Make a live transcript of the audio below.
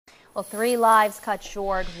Well, 3 lives cut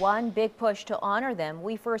short, one big push to honor them.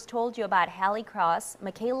 We first told you about Hallie Cross,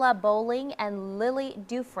 Michaela Bowling, and Lily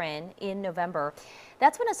Dufresne in November.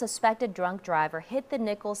 That's when a suspected drunk driver hit the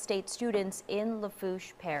Nichols State students in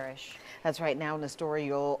Lafourche Parish. That's right. Now in the story,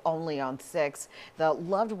 you'll only on 6. The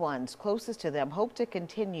loved ones closest to them hope to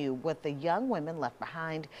continue with the young women left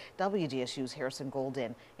behind. WDSU's Harrison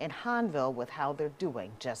Golden in Hahnville with how they're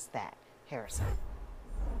doing just that. Harrison.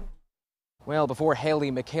 Well, before Haley,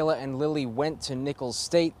 Michaela, and Lily went to Nichols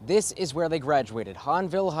State, this is where they graduated,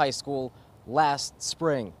 Hahnville High School, last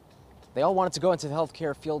spring. They all wanted to go into the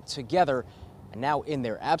healthcare field together, and now in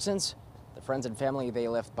their absence, the friends and family they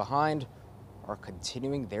left behind are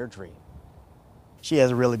continuing their dream. She has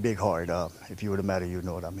a really big heart. If you would have met her, you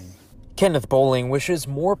know what I mean. Kenneth Bowling wishes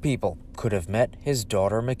more people could have met his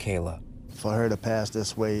daughter, Michaela. For her to pass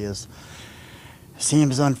this way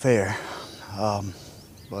seems unfair,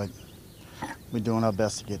 but we're doing our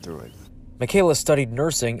best to get through it. Michaela studied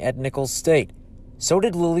nursing at Nichols State. So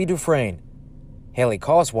did Lily Dufresne. Haley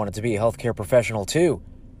Koss wanted to be a healthcare professional too,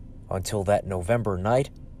 until that November night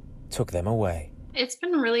took them away. It's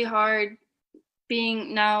been really hard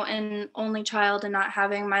being now an only child and not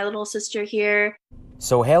having my little sister here.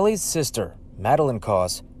 So Haley's sister, Madeline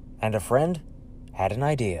Koss, and a friend had an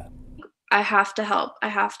idea. I have to help. I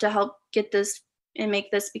have to help get this and make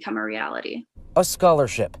this become a reality. A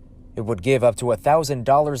scholarship. It would give up to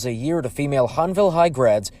 $1,000 a year to female Hahnville High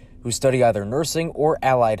grads who study either nursing or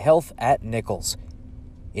allied health at Nichols.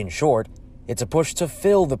 In short, it's a push to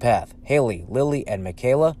fill the path Haley, Lily, and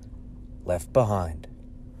Michaela left behind.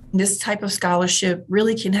 This type of scholarship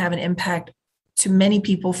really can have an impact to many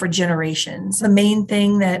people for generations. The main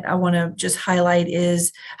thing that I want to just highlight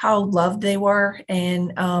is how loved they were,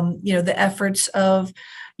 and the efforts of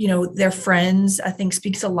their friends, I think,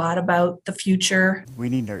 speaks a lot about the future. We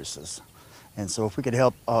need nurses. And so if we could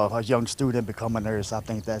help a young student become a nurse, I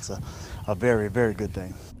think that's a very, very good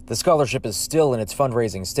thing. The scholarship is still in its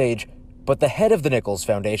fundraising stage, but the head of the Nichols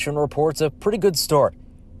Foundation reports a pretty good start,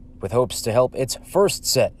 with hopes to help its first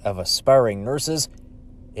set of aspiring nurses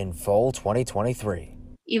in fall 2023.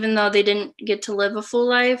 Even though they didn't get to live a full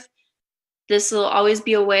life, this will always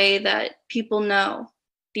be a way that people know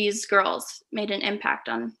these girls made an impact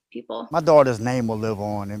on people. My daughter's name will live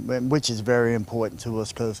on, which is very important to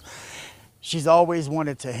us because she's always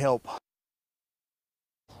wanted to help.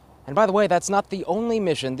 And by the way, that's not the only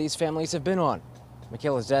mission these families have been on.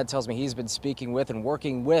 Michaela's dad tells me he's been speaking with and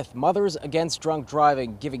working with Mothers Against Drunk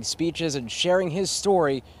Driving, giving speeches and sharing his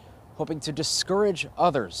story, hoping to discourage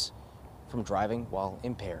others from driving while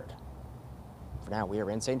impaired. For now, we are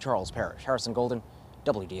in St. Charles Parish. Harrison Golden,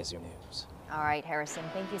 WDSU News. All right, Harrison,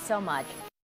 thank you so much.